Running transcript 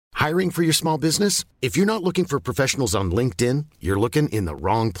Hiring for your small business? If you're not looking for professionals on LinkedIn, you're looking in the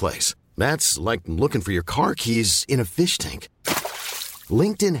wrong place. That's like looking for your car keys in a fish tank.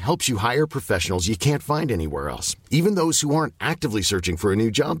 LinkedIn helps you hire professionals you can't find anywhere else, even those who aren't actively searching for a new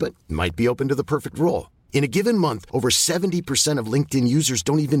job but might be open to the perfect role. In a given month, over 70% of LinkedIn users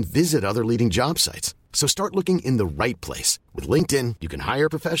don't even visit other leading job sites. So start looking in the right place. With LinkedIn, you can hire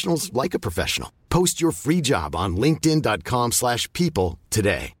professionals like a professional. Post your free job on linkedin.com/people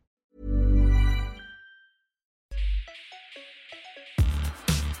today.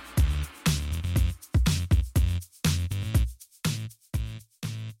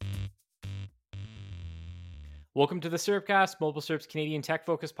 Welcome to the Syrupcast, Mobile Syrup's Canadian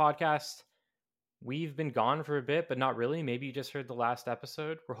tech-focused podcast. We've been gone for a bit, but not really. Maybe you just heard the last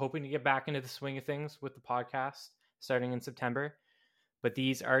episode. We're hoping to get back into the swing of things with the podcast starting in September. But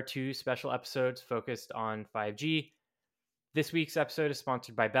these are two special episodes focused on 5G. This week's episode is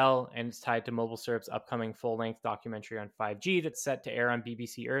sponsored by Bell, and it's tied to Mobile Syrup's upcoming full-length documentary on 5G that's set to air on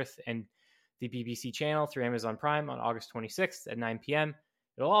BBC Earth and the BBC channel through Amazon Prime on August 26th at 9 p.m.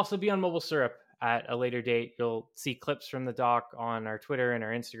 It'll also be on Mobile Syrup at a later date. You'll see clips from the doc on our Twitter and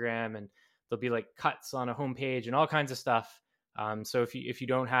our Instagram, and there'll be like cuts on a homepage and all kinds of stuff. So if you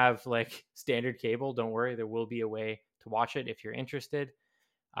don't have like standard cable, don't worry, there will be a way to watch it if you're interested.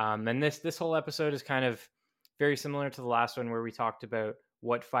 And this whole episode is kind of very similar to the last one where we talked about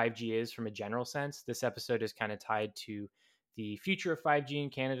what 5G is from a general sense. This episode is kind of tied to the future of 5G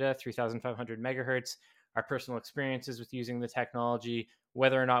in Canada, 3,500 megahertz, our personal experiences with using the technology,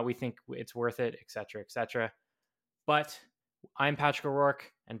 whether or not we think it's worth it, et cetera, et cetera. But I'm Patrick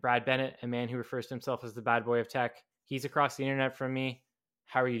O'Rourke, and Brad Bennett, a man who refers to himself as the bad boy of tech. He's across the internet from me.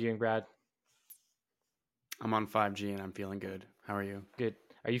 How are you doing, Brad? I'm on 5G and I'm feeling good. How are you? Good.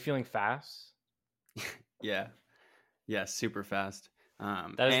 Are you feeling fast? Yeah. Yeah, super fast.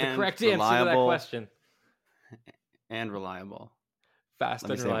 That is the correct answer to that question. And reliable. Fast Let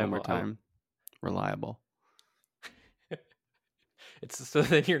me and say it reliable. one more time. Reliable. It's so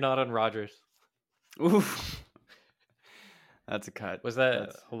that you're not on Rogers. Oof. That's a cut. Was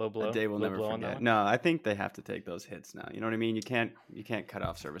that a low blow? A day we'll low never blow on that forget. one? No, I think they have to take those hits now. You know what I mean? You can't cut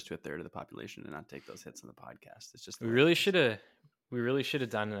off service to a third of the population and not take those hits on the podcast. It's just We really should have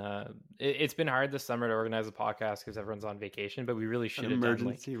done. It's been hard this summer to organize a podcast because everyone's on vacation, but we really should have done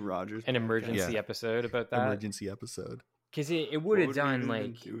like Rogers an emergency episode about that. Emergency episode. Because it would have done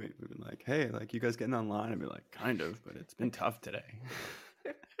like we've been like, hey, like you guys getting online? I'd be like, kind of, but it's been tough today.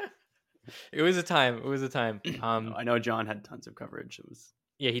 It was a time. I know John had tons of coverage. It was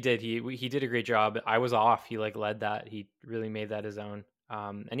Yeah, he did. He did a great job. I was off. He like led that. He really made that his own.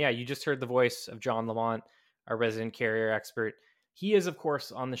 And yeah, you just heard the voice of John Lamont, our resident carrier expert. He is, of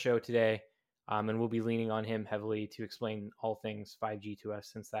course, on the show today, and we'll be leaning on him heavily to explain all things 5G to us,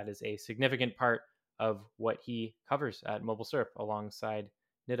 since that is a significant part of what he covers at Mobile Syrup alongside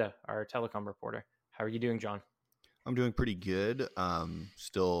Nida, our telecom reporter. How are you doing, John? I'm doing pretty good.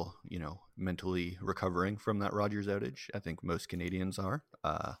 Still, mentally recovering from that Rogers outage. I think most Canadians are.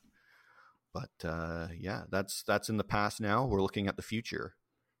 But yeah, that's in the past now. We're looking at the future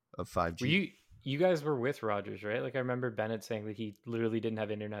of 5G. You guys were with Rogers, right? Like I remember Bennett saying that he literally didn't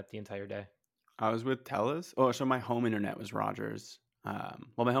have internet the entire day. I was with TELUS. Oh, so my home internet was Rogers.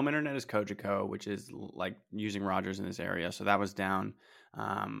 Well, my home internet is Cogeco, which is like using Rogers in this area. So that was down.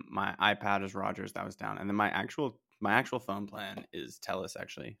 My iPad is Rogers. That was down. And then my actual phone plan is TELUS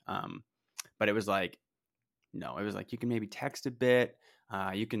actually. But it was like you can maybe text a bit.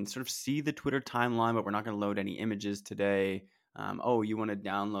 You can sort of see the Twitter timeline, but we're not going to load any images today. You want to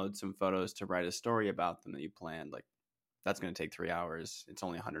download some photos to write a story about them that you planned. Like that's going to take 3 hours. It's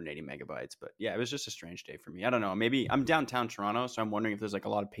only 180 megabytes. But yeah, it was just a strange day for me. I don't know. Maybe I'm downtown Toronto, so I'm wondering if there's like a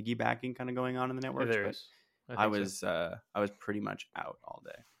lot of piggybacking kind of going on in the network. There is. I was pretty much out all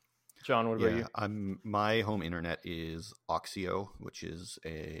day. John, what about you? My home internet is Oxio, which is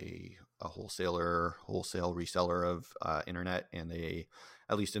a wholesale reseller of internet, and they,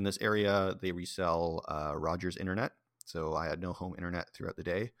 at least in this area, they resell Rogers internet. So I had no home internet throughout the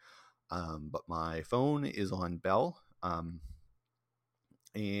day, but my phone is on Bell,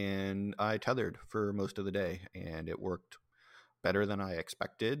 and I tethered for most of the day, and it worked better than I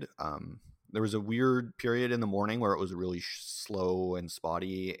expected. There was a weird period in the morning where it was really slow and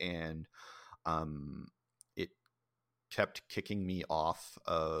spotty, and it kept kicking me off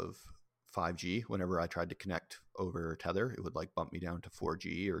of 5G. Whenever I tried to connect over Tether, it would like bump me down to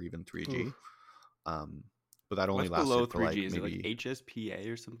 4G or even 3G. But that only lasted below 3G? for like Is maybe it like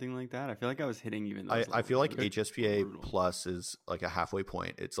HSPA or something like that? I feel like I was hitting even. I feel like HSPA plus is like a halfway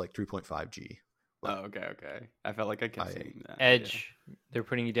point. It's like 3.5G. But Oh, okay. I felt like I kept seeing that. Edge. They're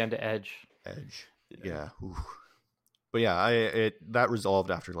putting you down to Edge. Edge. Yeah. But yeah, that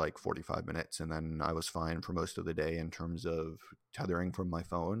resolved after like 45 minutes, and then I was fine for most of the day in terms of tethering from my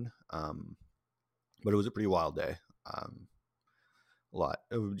phone. But it was a pretty wild day. A lot.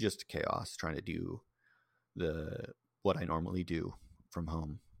 It was just chaos trying to do what I normally do from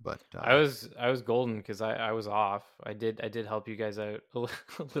home. But I was golden because I was off. I did help you guys out a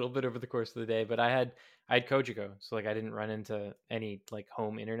little bit over the course of the day, but I had Kojiko, so like I didn't run into any like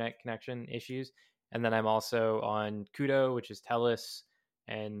home internet connection issues. And then I'm also on Kudo, which is Telus,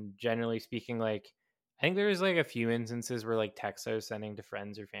 and generally speaking, like I think there was like a few instances where like texts I was sending to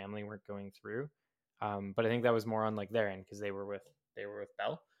friends or family weren't going through, but I think that was more on like their end because they were with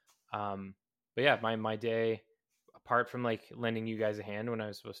Bell. But yeah, my day, apart from like lending you guys a hand when I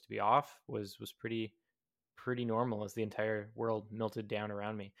was supposed to be off, was pretty normal as the entire world melted down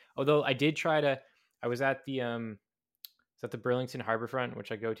around me. Although I did try to, I was at the Burlington Harborfront,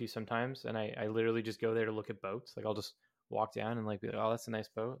 which I go to sometimes, and I literally just go there to look at boats. Like I'll just walk down and like be like, oh, that's a nice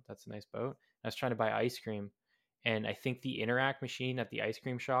boat. That's a nice boat. I was trying to buy ice cream, and I think the Interac machine at the ice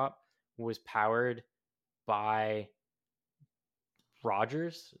cream shop was powered by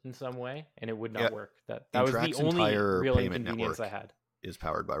Rogers in some way, and it would not work. That was the only real inconvenience I had. Is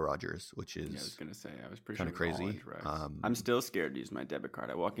powered by Rogers, which is I was gonna say I was pretty kind of crazy. I'm still scared to use my debit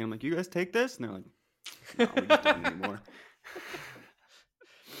card. I walk in, I'm like, "You guys take this?" And they're like, "No, we just don't anymore."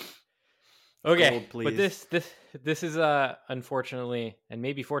 Okay, Gold, but this is unfortunately and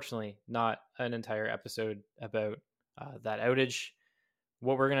maybe fortunately not an entire episode about that outage.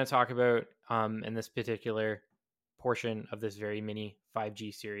 What we're going to talk about in this particular portion of this very mini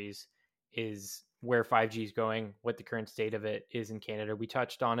 5G series is where 5G is going, what the current state of it is in Canada. We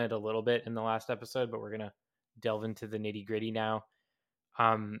touched on it a little bit in the last episode, but we're going to delve into the nitty gritty now.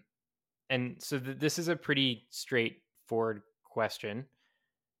 And so this is a pretty straightforward question.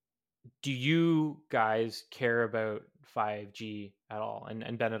 Do you guys care about 5G at all?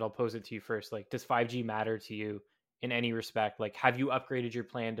 And Bennett, I'll pose it to you first. Like, does 5G matter to you in any respect? Like, have you upgraded your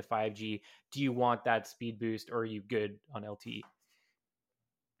plan to 5G? Do you want that speed boost, or are you good on LTE?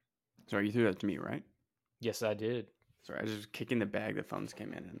 Sorry, you threw that to me, right? Yes, I did. Sorry, I was just kicking the bag. The phones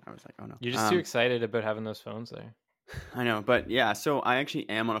came in, and I was like, "Oh no!" You're just too excited about having those phones there. I know, but yeah. So I actually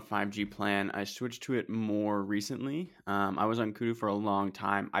am on a 5G plan. I switched to it more recently. I was on Kudu for a long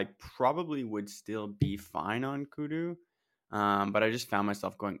time. I probably would still be fine on Kudu, but I just found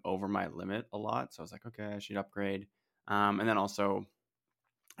myself going over my limit a lot. So I was like, okay, I should upgrade. And then also,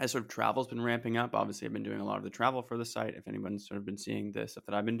 as sort of travel's been ramping up, obviously I've been doing a lot of the travel for the site. If anyone's sort of been seeing the stuff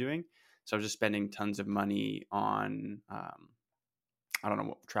that I've been doing, so I was just spending tons of money on, I don't know,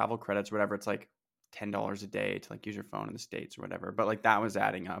 what travel credits, or whatever. It's like $10 a day to like use your phone in the States or whatever. But like that was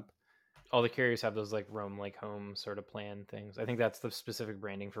adding up. All the carriers have those like roam like home sort of plan things. I think that's the specific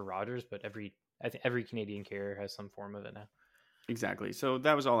branding for Rogers, but every Canadian carrier has some form of it now. Exactly. So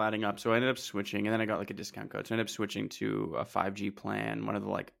that was all adding up. So I ended up switching, and then I got like a discount code. So I ended up switching to a 5G plan, one of the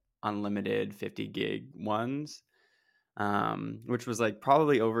like unlimited 50 gig ones, which was like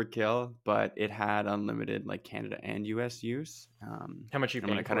probably overkill, but it had unlimited like Canada and US use. How much are you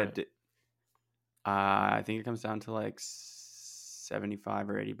paying for it? I think it comes down to like $75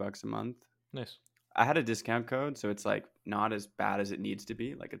 or $80 a month. Nice. I had a discount code, so it's like not as bad as it needs to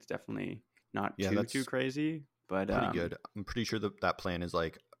be. Like it's definitely not too crazy, but pretty good. I'm pretty sure that plan is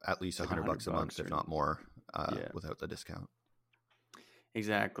like at least $100 a month, if not more, without the discount.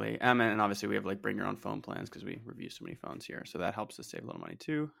 Exactly. And obviously we have like bring your own phone plans because we review so many phones here, so that helps us save a little money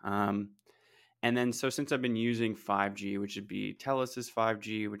too. And then so since I've been using 5G, which would be Telus's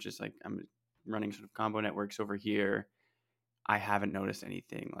 5G, which is like I'm running sort of combo networks over here, I haven't noticed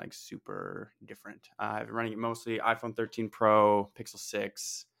anything like super different. I've been running it mostly iPhone 13 Pro, Pixel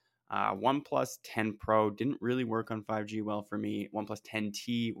 6, OnePlus 10 Pro didn't really work on 5G well for me. OnePlus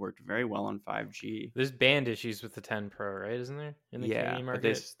 10T worked very well on 5G. There's band issues with the 10 Pro, right? Isn't there in the Canadian market?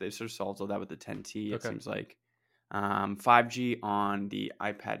 But they sort of solved all that with the 10T. It seems like 5G on the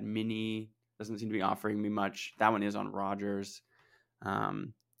iPad Mini doesn't seem to be offering me much. That one is on Rogers.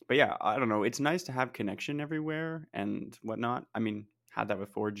 But yeah, I don't know. It's nice to have connection everywhere and whatnot. I mean, had that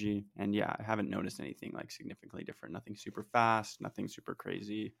with 4G, and yeah, I haven't noticed anything like significantly different. Nothing super fast, nothing super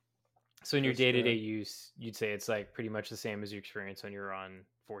crazy. So in your day-to-day use, you'd say it's like pretty much the same as your experience when you're on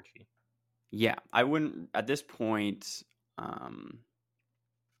 4G. Yeah, I wouldn't at this point.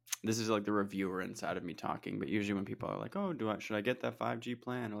 This is like the reviewer inside of me talking, but usually when people are like, "Oh, should I get that 5G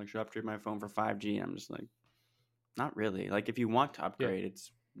plan, or like should I upgrade my phone for 5G?" I'm just like, not really. Like if you want to upgrade,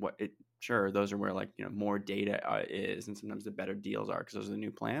 it's sure, those are where like more data is, and sometimes the better deals are because those are the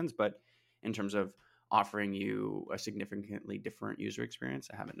new plans. But in terms of offering you a significantly different user experience,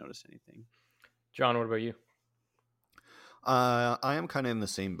 I haven't noticed anything. John, what about you? I am kind of in the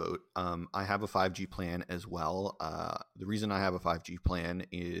same boat. I have a 5G plan as well. The reason I have a 5G plan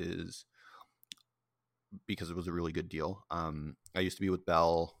is because it was a really good deal. I used to be with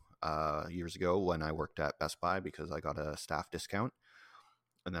Bell years ago when I worked at Best Buy because I got a staff discount.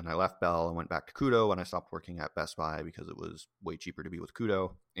 And then I left Bell and went back to Koodo, and I stopped working at Best Buy because it was way cheaper to be with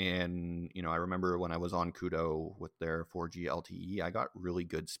Koodo. And, I remember when I was on Koodo with their 4G LTE, I got really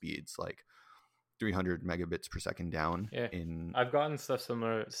good speeds, like 300 megabits per second down. Yeah, I've gotten stuff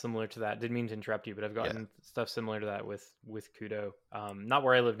similar to that. Didn't mean to interrupt you, but I've gotten stuff similar to that with Koodo. Not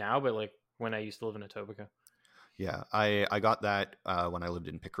where I live now, but like when I used to live in Etobicoke. Yeah, I got that when I lived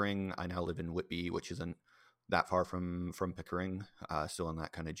in Pickering. I now live in Whitby, which isn't that far from Pickering, still in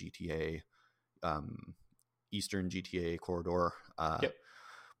that kind of GTA, Eastern GTA corridor. Yep.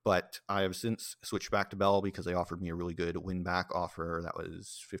 But I have since switched back to Bell because they offered me a really good win-back offer that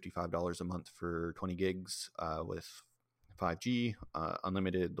was $55 a month for 20 gigs with 5G,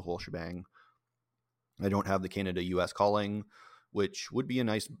 unlimited, the whole shebang. I don't have the Canada-US calling, which would be a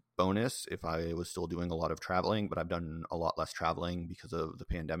nice bonus if I was still doing a lot of traveling, but I've done a lot less traveling because of the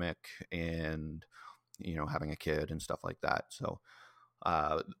pandemic and, having a kid and stuff like that. So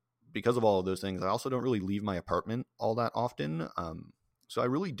because of all of those things, I also don't really leave my apartment all that often. So I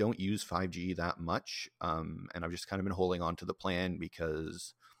really don't use 5G that much, and I've just kind of been holding on to the plan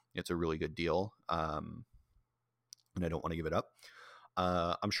because it's a really good deal, and I don't want to give it up.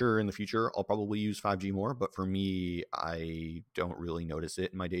 I'm sure in the future I'll probably use 5G more, but for me, I don't really notice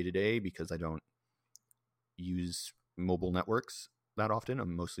it in my day-to-day because I don't use mobile networks that often.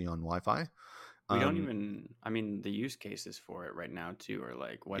 I'm mostly on Wi-Fi. We don't even, the use cases for it right now too are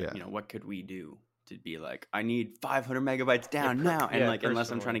like, what could we do to be like, I need 500 megabytes down now. And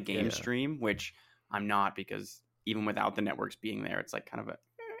unless I'm trying to game stream, which I'm not, because even without the networks being there, it's like kind of a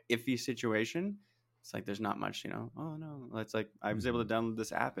iffy situation. It's like, there's not much, oh no, it's like, I was able to download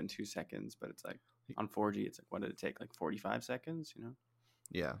this app in 2 seconds, but it's like on 4G, it's like, what did it take? Like 45 seconds,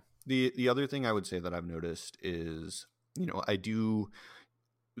 Yeah. The other thing I would say that I've noticed is, the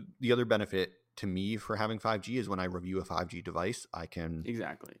other benefit to me for having 5G is when I review a 5G device, I can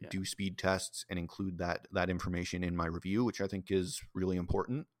do speed tests and include that information in my review, which I think is really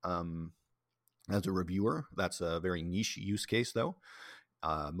important. As a reviewer, that's a very niche use case though.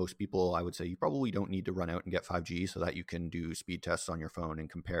 Most people, I would say, you probably don't need to run out and get 5G so that you can do speed tests on your phone and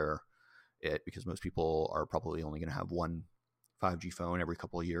compare it, because most people are probably only going to have one 5G phone every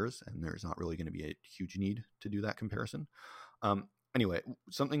couple of years, and there's not really going to be a huge need to do that comparison. Anyway,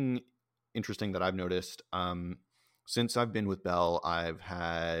 something interesting that I've noticed, since I've been with Bell, I've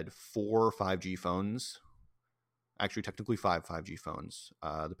had 4 5G phones, actually technically 5 5G phones.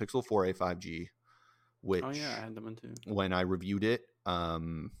 The Pixel 4a 5G, which I had them on too. When I reviewed it, I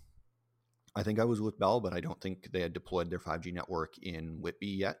think I was with Bell, but I don't think they had deployed their 5G network in Whitby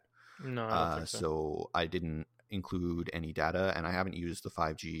yet. No, I don't think so. So I didn't include any data, and I haven't used the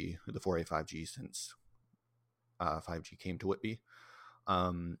 4a 5G since 5G came to Whitby.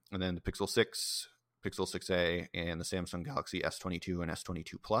 And then the Pixel 6, Pixel 6a, and the Samsung Galaxy S22 and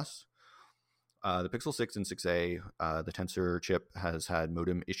S22 Plus. The Pixel 6 and 6a, the Tensor chip has had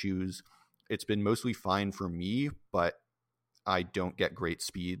modem issues. It's been mostly fine for me, but I don't get great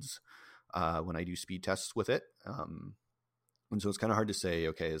speeds when I do speed tests with it. And so it's kind of hard to say,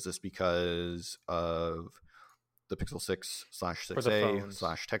 okay, is this because of the Pixel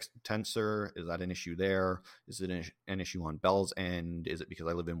 6/6a Tensor? Is that an issue there? Is it an issue on Bell's end? Is it because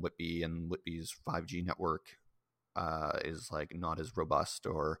I live in Whitby and Whitby's 5G network is like not as robust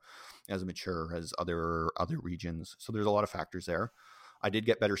or as mature as other regions? So there's a lot of factors there. I did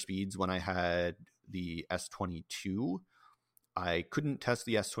get better speeds when I had the S22. I couldn't test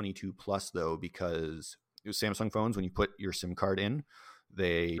the S22 Plus though, because it was Samsung phones, when you put your SIM card in,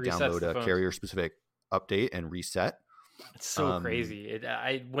 they download a carrier specific update and reset. It's so crazy.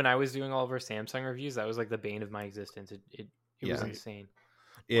 When I was doing all of our Samsung reviews, that was like the bane of my existence. It was insane.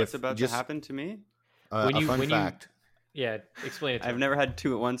 What's about to happen to me? Fun fact. Explain it to I've never had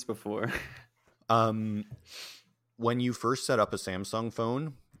 2 at once before. When you first set up a Samsung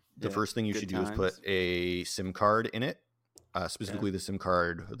phone, the first thing you should do is put a SIM card in it, specifically the SIM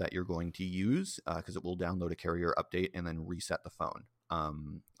card that you're going to use, because it will download a carrier update and then reset the phone.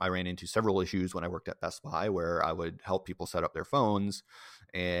 I ran into several issues when I worked at Best Buy where I would help people set up their phones,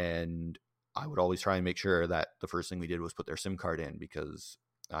 and I would always try and make sure that the first thing we did was put their SIM card in, because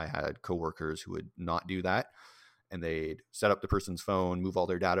I had coworkers who would not do that, and they'd set up the person's phone, move all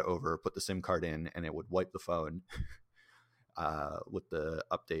their data over, put the SIM card in, and it would wipe the phone with the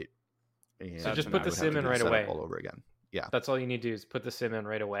update. And So just then put I the would have SIM to in do the right setup away. all over again. Yeah. That's all you need to do is put the SIM in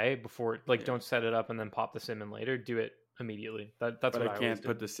right away before, like, don't set it up and then pop the SIM in later. Do it immediately. That's But what I I can't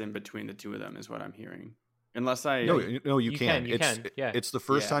put did. the SIM between the two of them, is what I'm hearing. Unless I No, you can. You can. Yeah. It's the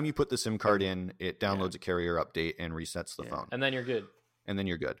first Yeah. time you put the SIM card in, it downloads Yeah. a carrier update and resets the Yeah. phone, And then you're good. and then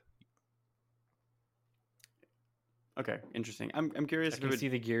you're good. Okay, interesting. I'm curious I if it can would... see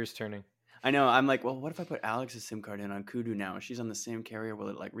the gears turning. I know. I'm like, well, what if I put Alex's SIM card in on Kudu now? She's on the same carrier. Will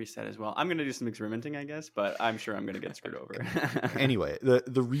it like reset as well? I'm gonna do some experimenting, I guess, but I'm sure I'm gonna get screwed over. Anyway,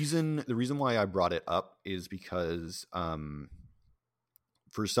 the reason why I brought it up is because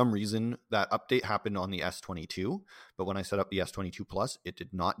for some reason that update happened on the S22, but when I set up the S22 Plus, it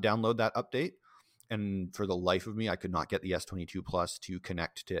did not download that update. And for the life of me, I could not get the S22 Plus to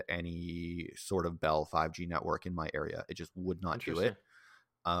connect to any sort of Bell 5G network in my area. It just would not do it.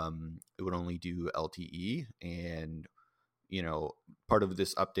 It would only do LTE. And, part of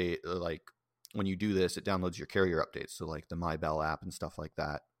this update, like when you do this, it downloads your carrier updates. So like the My Bell app and stuff like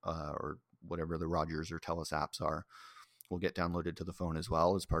that, or whatever the Rogers or Telus apps are, will get downloaded to the phone as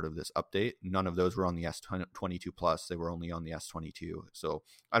well as part of this update. None of those were on the S22 Plus. They were only on the S22. So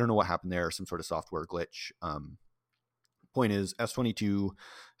I don't know what happened there, some sort of software glitch. Point is, S22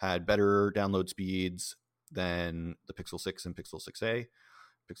 had better download speeds than the Pixel 6 and Pixel 6a.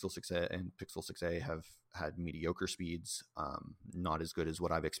 Pixel 6a and Pixel 6a have had mediocre speeds, not as good as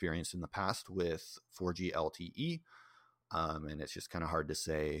what I've experienced in the past with 4G LTE. And it's just kind of hard to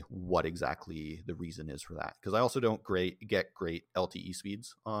say what exactly the reason is for that. Because I also don't get great LTE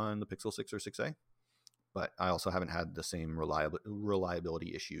speeds on the Pixel 6 or 6a, but I also haven't had the same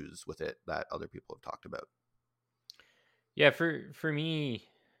reliability issues with it that other people have talked about. Yeah, for me,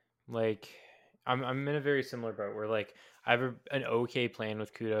 like I'm in a very similar boat where like I have an okay plan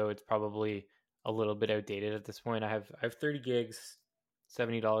with Kudo. It's probably a little bit outdated at this point. I have 30 gigs,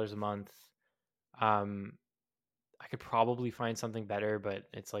 $70 a month. I could probably find something better, but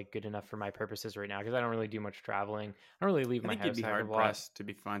it's like good enough for my purposes right now because I don't really do much traveling. I don't really leave I my think house. you'd be a heck of hard a lot. pressed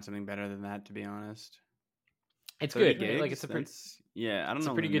to find something better than that, to be honest. It's 30 good. gigs, Like it's a pretty I don't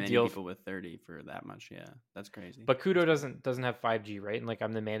know a pretty good many deal. people with 30 for that much. Yeah, that's crazy. But Kudo doesn't have 5G, right? And like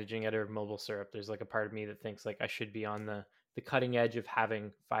I'm the managing editor of Mobile Syrup. There's like a part of me that thinks like I should be on the cutting edge of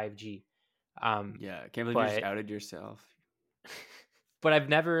having 5G. Yeah, I can't believe you just outed yourself. But I've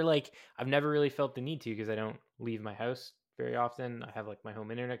never really felt the need to because I don't leave my house very often. I have like my home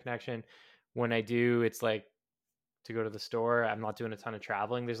internet connection. When I do, it's like to go to the store. I'm not doing a ton of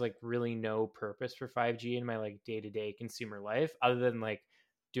traveling. There's like really no purpose for 5G in my like day-to-day consumer life other than like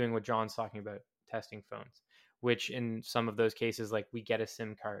doing what John's talking about, testing phones, which in some of those cases, like we get a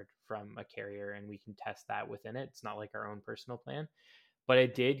SIM card from a carrier and we can test that within it. It's not like our own personal plan. But I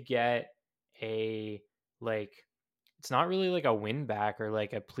did get a like, it's not really like a win back or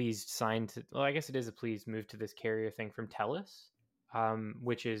like a please sign to, well, I guess it is a please move to this carrier thing from Telus,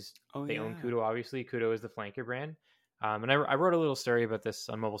 which is, they own Kudo, obviously. Kudo is the flanker brand. And I wrote a little story about this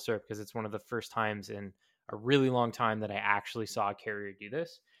on Mobile Syrup because it's one of the first times in a really long time that I actually saw a carrier do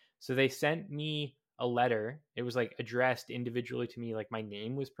this. So they sent me a letter. It was like addressed individually to me. Like my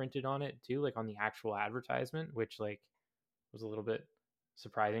name was printed on it too, like on the actual advertisement, which like was a little bit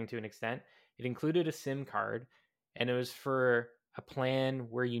surprising to an extent. It included a SIM card, and it was for a plan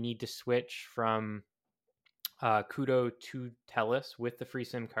where you need to switch from Kudo to Telus with the free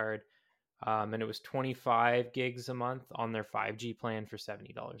SIM card. And it was 25 gigs a month on their 5G plan for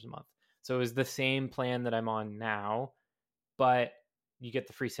 $70 a month. So it was the same plan that I'm on now, but you get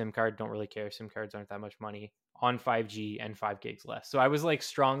the free SIM card. Don't really care. SIM cards aren't that much money on 5G and 5 gigs less. So I was like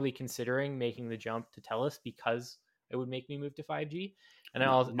strongly considering making the jump to Telus because it would make me move to 5G. And I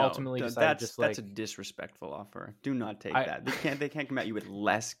ultimately decided that's a disrespectful offer. Do not take that. They can't come at you with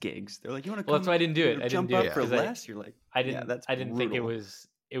less gigs. They're like, you want to? Well, that's why I didn't do it. I jump didn't do up it for less. You're like, I didn't think it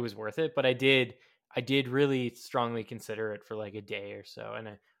was worth it, but I did really strongly consider it for like a day or so. And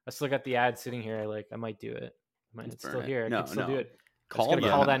I still got the ad sitting here. I might do it. It's still here. I can still do it. Call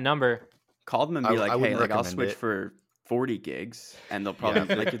that number. Call them and be like, hey, like I'll switch it for 40 gigs and they'll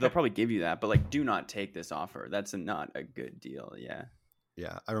probably they'll probably give you that, but like do not take this offer. That's not a good deal.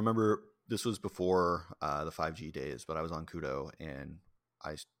 Yeah, I remember this was before the 5G days, but I was on Kudo and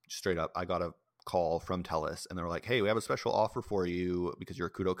I got a call from Telus and they were like, hey, we have a special offer for you because you're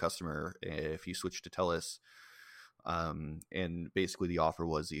a Kudo customer if you switch to Telus. And basically the offer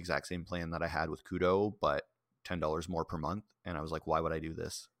was the exact same plan that I had with Kudo, but $10 more per month. And I was like, why would I do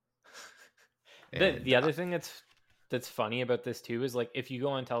this? The other thing that's funny about this too is like if you go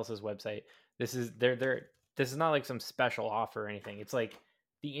on Telus's website, this is not like some special offer or anything. It's like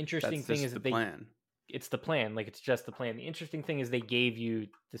the interesting thing is that it's the plan. Like, it's just the plan. The interesting thing is they gave you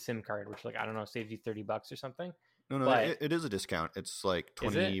the SIM card, which, like, I don't know, saves you $30 or something. No, but it is a discount. It's like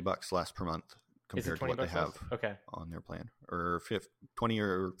 $20 less per month compared to what they have on their plan, or 20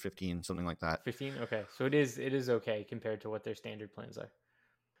 or 15, something like that. 15. Okay, so it is okay compared to what their standard plans are.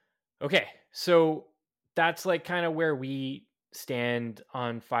 Okay, so that's like kind of where we stand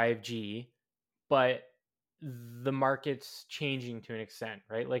on 5G, but the market's changing to an extent,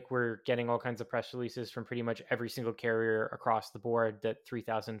 right? Like, we're getting all kinds of press releases from pretty much every single carrier across the board that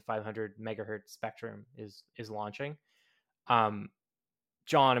 3,500 megahertz spectrum is launching. John,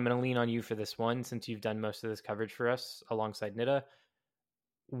 I'm going to lean on you for this one, since you've done most of this coverage for us alongside Nida.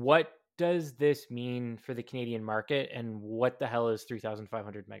 What does this mean for the Canadian market, and what the hell is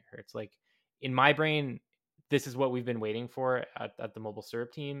 3,500 megahertz? Like, in my brain, this is what we've been waiting for at the Mobile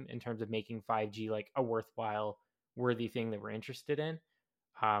Syrup team in terms of making 5G like a worthwhile, worthy thing that we're interested in.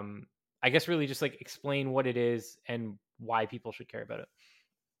 I guess really just like explain what it is and why people should care about it.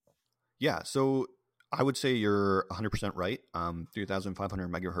 Yeah, so I would say you're 100% right. 3,500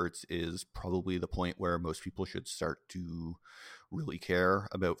 megahertz is probably the point where most people should start to really care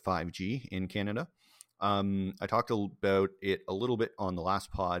about 5G in Canada. I talked about it a little bit on the last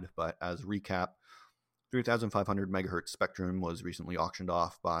pod, but as a recap, 3,500 megahertz spectrum was recently auctioned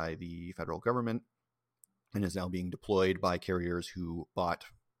off by the federal government and is now being deployed by carriers who bought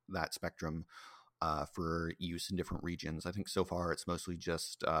that spectrum for use in different regions. I think so far it's mostly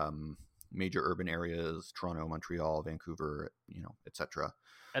just major urban areas, Toronto, Montreal, Vancouver, etc.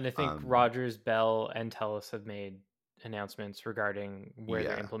 And I think Rogers, Bell, and TELUS have made announcements regarding where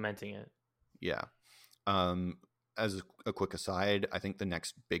they're implementing it. Yeah. As a quick aside, I think the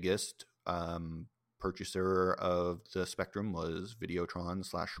next biggest purchaser of the spectrum was Videotron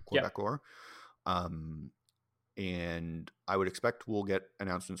 / Quebecor. And I would expect we'll get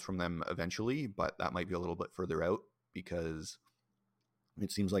announcements from them eventually, but that might be a little bit further out because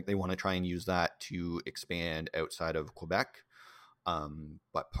it seems like they want to try and use that to expand outside of Quebec.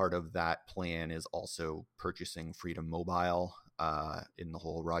 But part of that plan is also purchasing Freedom Mobile in the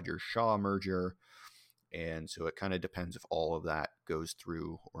whole Rogers-Shaw merger. And so it kind of depends if all of that goes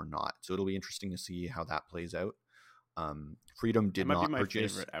through or not. So it'll be interesting to see how that plays out. Freedom did not purchase. That might be my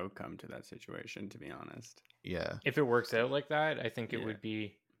favorite outcome to that situation, to be honest. Yeah. If it works out like that, I think it would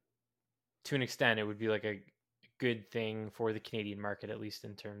be, to an extent, it would be like a good thing for the Canadian market, at least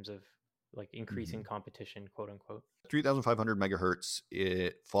in terms of like increasing competition, quote unquote. 3,500 megahertz,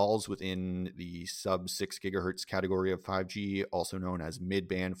 it falls within the sub 6 gigahertz category of 5G, also known as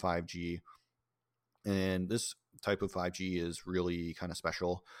mid-band 5G. And this type of 5G is really kind of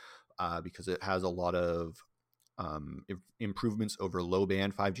special because it has a lot of improvements over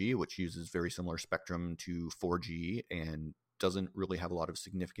low-band 5G, which uses very similar spectrum to 4G and doesn't really have a lot of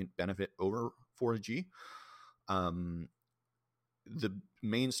significant benefit over 4G. The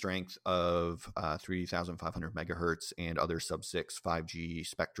main strength of 3,500 megahertz and other sub-6 5G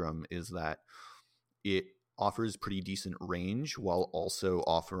spectrum is that it offers pretty decent range while also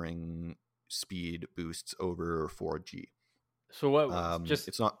offering speed boosts over 4G. So what? Just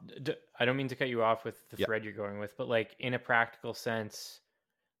it's not. I don't mean to cut you off with the thread you're going with, but like in a practical sense,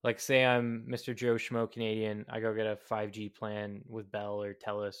 like say I'm Mr. Joe Schmo Canadian, I go get a 5G plan with Bell or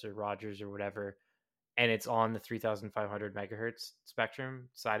TELUS or Rogers or whatever, and it's on the 3,500 megahertz spectrum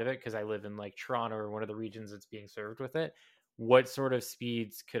side of it because I live in like Toronto or one of the regions that's being served with it. What sort of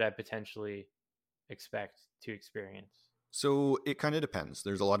speeds could I potentially expect to experience? So it kind of depends.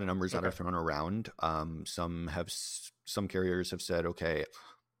 There's a lot of numbers that are thrown around. Some carriers have said, okay,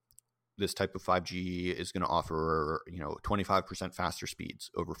 this type of 5G is going to offer 25% faster speeds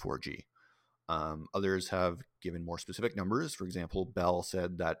over 4G. Others have given more specific numbers. For example, Bell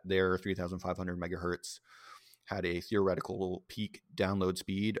said that their 3,500 megahertz had a theoretical peak download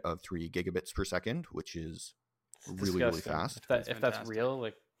speed of 3 gigabits per second, which is really fast. If that's real,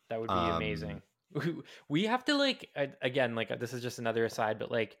 like that would be amazing. We have to like, again, like this is just another aside, but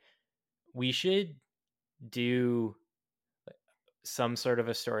like we should do some sort of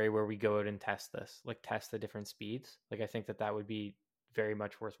a story where we go out and test this, like test the different speeds. Like I think that would be very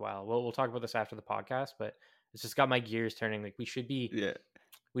much worthwhile. Well, we'll talk about this after the podcast, but it's just got my gears turning. Like we should.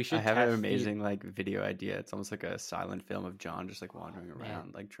 I have an amazing like video idea. It's almost like a silent film of John just like wandering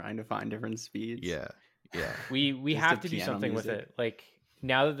around, like trying to find different speeds. Yeah. We have to do something with it. Like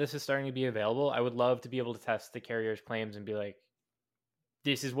now that this is starting to be available, I would love to be able to test the carrier's claims and be like,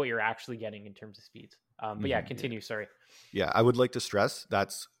 this is what you're actually getting in terms of speeds. But yeah, continue. Sorry. Yeah, I would like to stress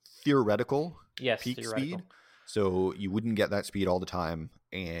that's theoretical peak theoretical speed. So you wouldn't get that speed all the time,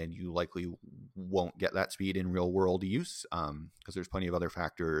 and you likely won't get that speed in real world use because there's plenty of other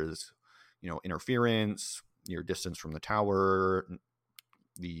factors, interference, your distance from the tower,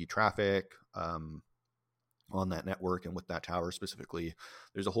 the traffic on that network and with that tower specifically.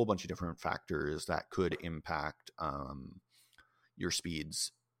 There's a whole bunch of different factors that could impact your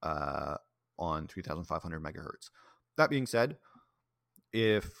speeds on 3,500 megahertz. That being said,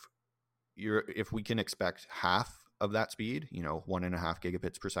 if we can expect half of that speed, 1.5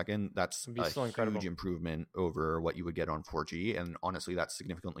 gigabits per second, that's a huge improvement over what you would get on 4G. And honestly, that's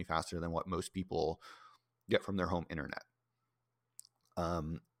significantly faster than what most people get from their home internet.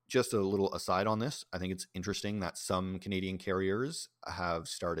 Just a little aside on this, I think it's interesting that some Canadian carriers have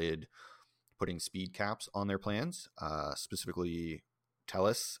started putting speed caps on their plans, specifically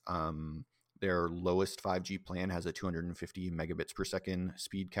TELUS. Their lowest 5G plan has a 250 megabits per second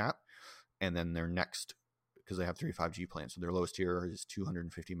speed cap. And then their next, because they have 3 5G plans, so their lowest tier is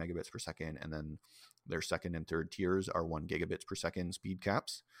 250 megabits per second. And then their second and third tiers are 1 gigabits per second speed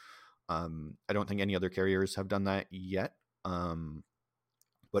caps. I don't think any other carriers have done that yet.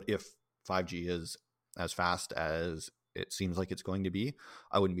 But if 5G is as fast as it seems like it's going to be,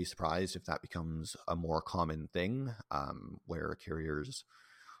 I wouldn't be surprised if that becomes a more common thing, where carriers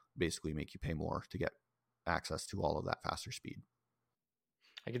basically make you pay more to get access to all of that faster speed.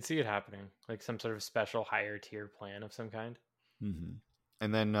 I can see it happening, like some sort of special higher tier plan of some kind. Mm-hmm.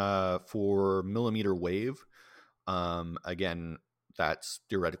 And then for millimeter wave, again, that's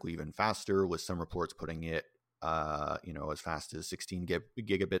theoretically even faster, with some reports putting it as fast as 16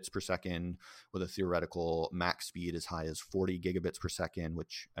 gigabits per second, with a theoretical max speed as high as 40 gigabits per second,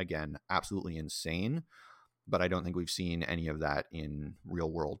 which again, absolutely insane. But I don't think we've seen any of that in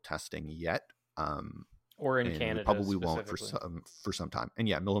real world testing yet. Or in Canada, probably won't for some time. And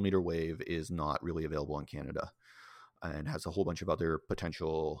yeah, millimeter wave is not really available in Canada, and has a whole bunch of other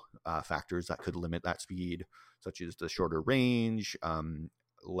potential factors that could limit that speed, such as the shorter range,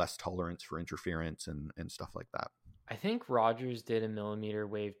 less tolerance for interference, and stuff like that. I think Rogers did a millimeter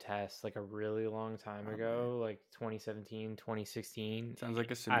wave test like a really long time ago, like 2017, 2016. Sounds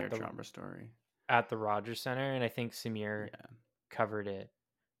like a Samir Chhabra story. At the Rogers Center, and I think Samir covered it.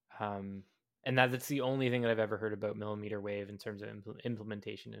 And that's the only thing that I've ever heard about millimeter wave in terms of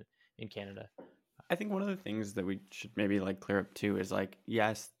implementation in Canada. I think one of the things that we should maybe like clear up too is like,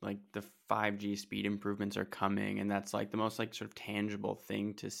 yes, like the 5G speed improvements are coming, and that's like the most like sort of tangible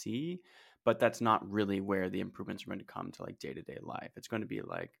thing to see, but that's not really where the improvements are going to come to like day-to-day life. It's going to be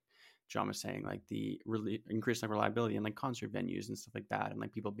like John was saying, like the really increased like reliability and like concert venues and stuff like that, and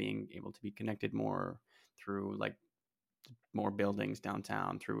like people being able to be connected more through like more buildings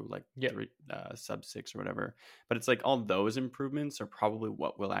downtown through like sub 6 or whatever. But it's like all those improvements are probably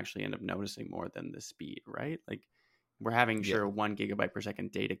what we'll actually end up noticing more than the speed, right? Like we're having 1 gigabyte per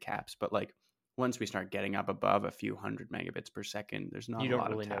second data caps, but like once we start getting up above a few hundred megabits per second, there's not a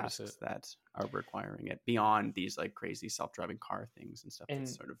lot of tasks that are requiring it beyond these like crazy self-driving car things and stuff. And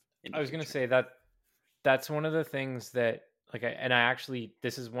that's sort of I was going to say that's one of the things that like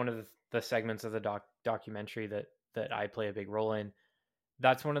this is one of the segments of the documentary that I play a big role in.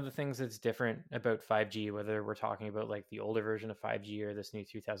 That's one of the things that's different about 5G, whether we're talking about like the older version of 5G or this new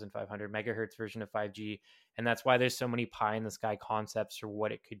 3,500 megahertz version of 5G. And that's why there's so many pie in the sky concepts for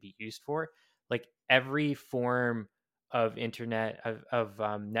what it could be used for. Like every form of internet, of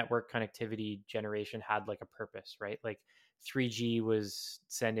network connectivity generation had like a purpose, right? Like 3G was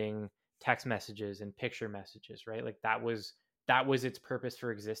sending text messages and picture messages, right? Like that was its purpose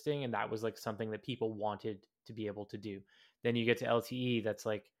for existing, and that was like something that people wanted to be able to do. Then you get to LTE, that's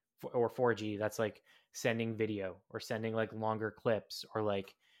like, or 4G, that's like sending video or sending like longer clips or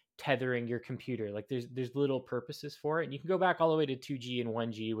like tethering your computer. Like there's little purposes for it, and you can go back all the way to 2G and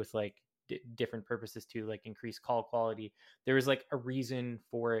 1G with like different purposes too, like increased call quality. There was like a reason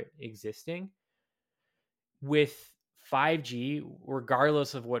for it existing. With 5G,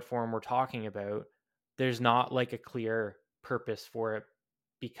 regardless of what form we're talking about, there's not like a clear purpose for it,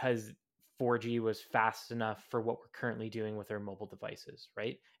 because 4G was fast enough for what we're currently doing with our mobile devices,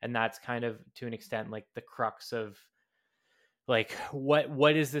 right? And that's kind of to an extent like the crux of like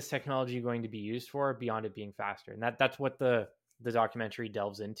what is this technology going to be used for beyond it being faster? And that's what the documentary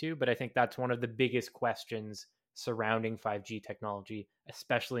delves into. But I think that's one of the biggest questions surrounding 5G technology,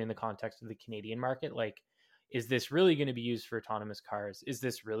 especially in the context of the Canadian market. Like, is this really going to be used for autonomous cars? Is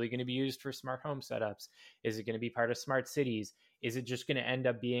this really going to be used for smart home setups? Is it going to be part of smart cities? Is it just going to end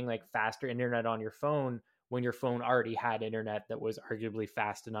up being like faster internet on your phone when your phone already had internet that was arguably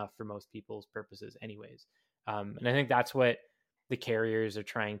fast enough for most people's purposes anyways? And I think that's what the carriers are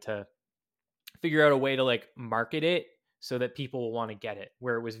trying to figure out, a way to like market it so that people will want to get it,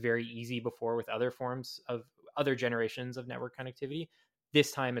 where it was very easy before with other forms of other generations of network connectivity.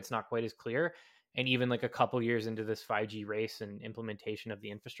 this time it's not quite as clear. And even like a couple years into this 5G race and implementation of the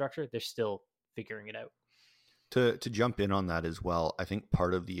infrastructure, they're still figuring it out. To jump in on that as well, I think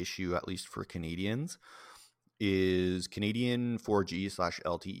part of the issue, at least for Canadians, is Canadian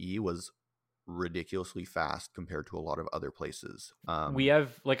 4G/LTE was ridiculously fast compared to a lot of other places. We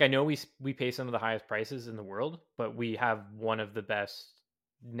have, like, I know we pay some of the highest prices in the world, but we have one of the best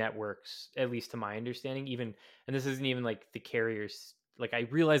networks, at least to my understanding. Even, and this isn't even like the carriers. Like, I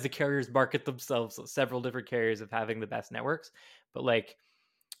realize the carriers market themselves, several different carriers of having the best networks, but like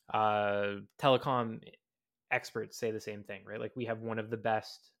telecom experts say the same thing, right? Like, we have one of the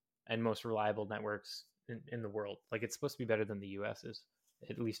best and most reliable networks in the world. Like, it's supposed to be better than the US is,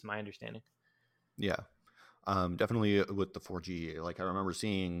 at least my understanding. Yeah. Definitely with the 4G, like I remember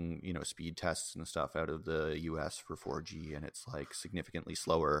seeing, speed tests and stuff out of the US for 4G, and it's like significantly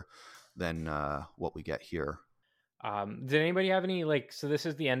slower than what we get here. Did anybody have any, like, so this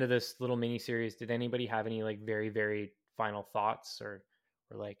is the end of this little mini series. Did anybody have any like very, very final thoughts or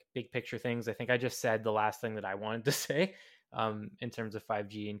like big picture things? I think I just said the last thing that I wanted to say in terms of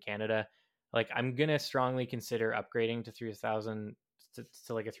 5G in Canada. Like, I'm going to strongly consider upgrading to 3000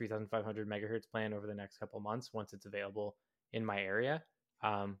 to like a 3500 megahertz plan over the next couple months once it's available in my area.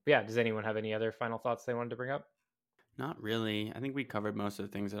 But yeah, does anyone have any other final thoughts they wanted to bring up? Not really. I think we covered most of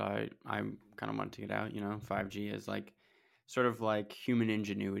the things that I kind of wanted to get out. 5G is like sort of like human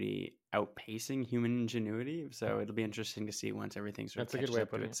ingenuity outpacing human ingenuity. So it'll be interesting to see once everything sort of catches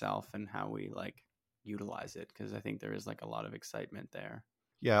up to itself and how we like utilize it, because I think there is like a lot of excitement there.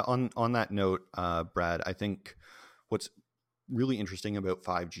 Yeah. On that note, Brad, I think what's really interesting about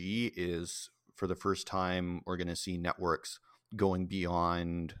 5G is for the first time we're going to see networks going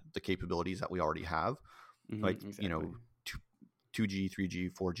beyond the capabilities that we already have. Like, exactly. 2G,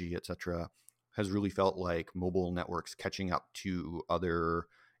 3G, 4G, etc., has really felt like mobile networks catching up to other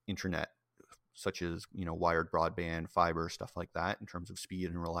internet, such as, wired broadband, fiber, stuff like that, in terms of speed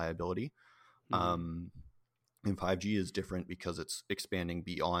and reliability. And 5G is different because it's expanding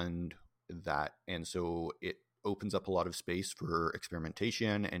beyond that. And so it opens up a lot of space for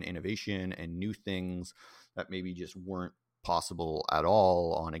experimentation and innovation and new things that maybe just weren't possible at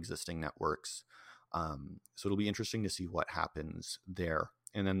all on existing networks. So it'll be interesting to see what happens there.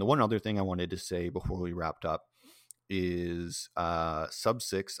 And then the one other thing I wanted to say before we wrapped up is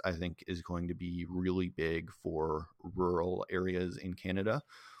Sub-6, I think, is going to be really big for rural areas in Canada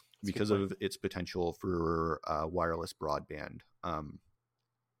because of its potential for wireless broadband.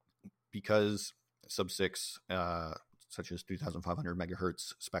 Because Sub-6, such as 3,500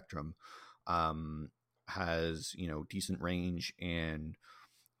 megahertz spectrum, has, decent range and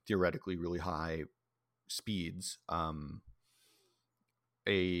theoretically really high speeds.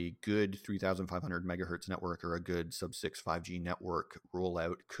 A good 3,500 megahertz network or a good Sub-6 5G network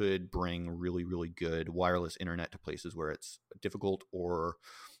rollout could bring really, really good wireless internet to places where it's difficult or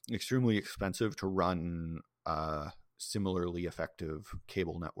extremely expensive to run similarly effective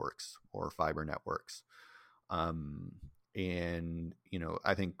cable networks or fiber networks. And,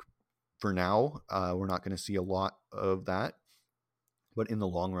 I think for now, we're not going to see a lot of that. But in the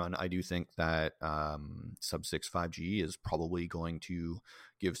long run, I do think that Sub-6 5G is probably going to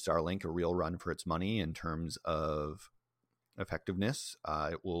give Starlink a real run for its money in terms of effectiveness.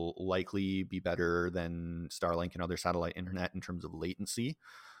 It will likely be better than Starlink and other satellite internet in terms of latency.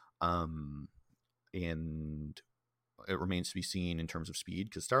 And it remains to be seen in terms of speed,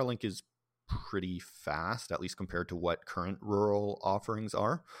 because Starlink is pretty fast, at least compared to what current rural offerings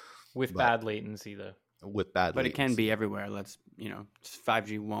are. With bad latency, though. But it can be everywhere.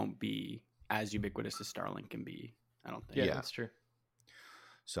 5G won't be as ubiquitous as Starlink can be, I don't think. Yeah, that's true.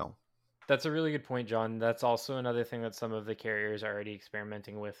 So that's a really good point, John. That's also another thing that some of the carriers are already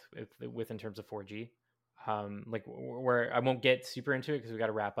experimenting with in terms of 4G. Like, where I won't get super into it because we got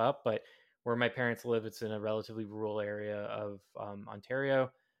to wrap up, but where my parents live, it's in a relatively rural area of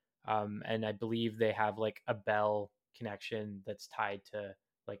Ontario. And I believe they have like a Bell connection that's tied to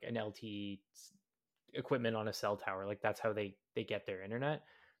like an LTE equipment on a cell tower. Like, that's how they get their internet.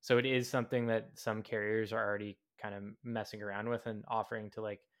 So it is something that some carriers are already kind of messing around with and offering to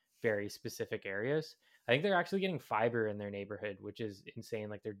like very specific areas. I think they're actually getting fiber in their neighborhood, which is insane.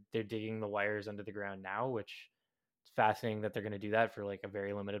 Like, they're digging the wires under the ground now, which is fascinating that they're going to do that for like a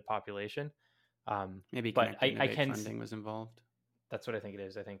very limited population. Maybe but I can funding was involved. That's what I think it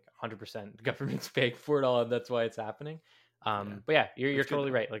is. I think 100% the government's paying for it all, and that's why it's happening. But yeah, you're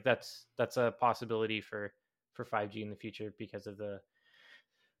totally right. Like, that's a possibility for 5G in the future because of the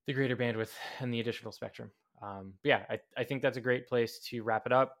greater bandwidth and the additional spectrum. But yeah, I think that's a great place to wrap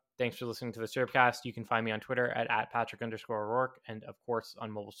it up. Thanks for listening to the Syrupcast. You can find me on Twitter at Patrick_O'Rourke, and of course on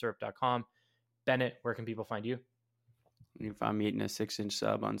mobilesyrup.com. Bennett, where can people find you? You can find me eating a 6-inch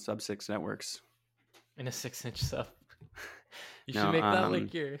sub on Sub 6 Networks. In a 6-inch sub. You should make that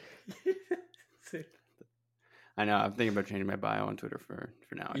like your... I know. I'm thinking about changing my bio on Twitter for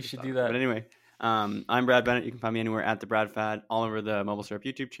now. You should do that. But anyway, I'm Brad Bennett. You can find me anywhere at the Brad Fad, all over the Mobile Syrup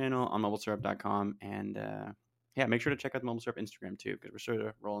YouTube channel, on mobilesyrup.com. And yeah, make sure to check out the Mobile Syrup Instagram too, because we're sort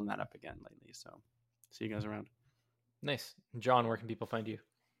of rolling that up again lately. So see you guys around. Nice. John, where can people find you?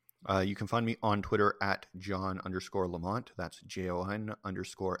 You can find me on Twitter at John_Lamont. That's JON_LAMONT.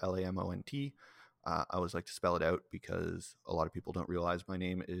 I always like to spell it out because a lot of people don't realize my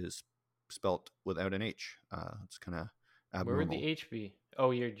name is spelt without an H. It's kind of abnormal. Where would the H be?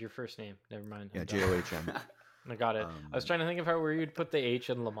 Oh, your first name. Never mind. Yeah, JOHN. I got it. I was trying to think of where you'd put the H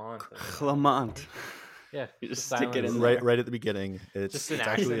in Lamont. Lamont. Yeah, you just stick it in there. right at the beginning. It's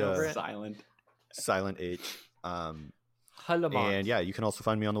actually a silent H. And yeah, you can also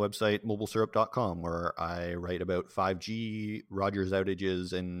find me on the website mobilesyrup.com, where I write about 5G, Rogers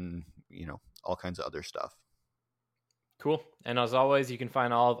outages, and all kinds of other stuff. Cool. And as always, you can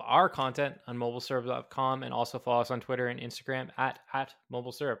find all of our content on mobilesyrup.com, and also follow us on Twitter and Instagram at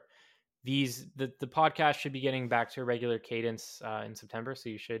mobilesyrup. The podcast should be getting back to a regular cadence in September, so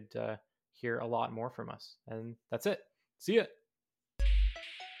you should hear a lot more from us. And that's it. See ya.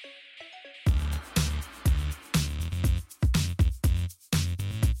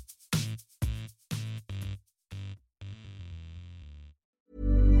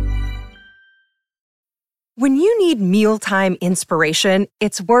 When you need mealtime inspiration,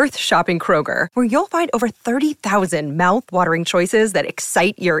 it's worth shopping Kroger, where you'll find over 30,000 mouth-watering choices that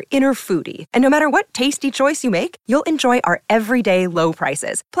excite your inner foodie. And no matter what tasty choice you make, you'll enjoy our everyday low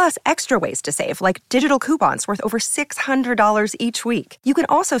prices, plus extra ways to save, like digital coupons worth over $600 each week. You can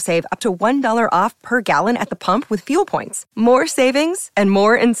also save up to $1 off per gallon at the pump with fuel points. More savings and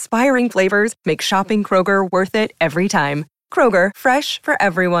more inspiring flavors make shopping Kroger worth it every time. Kroger, fresh for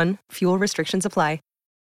everyone. Fuel restrictions apply.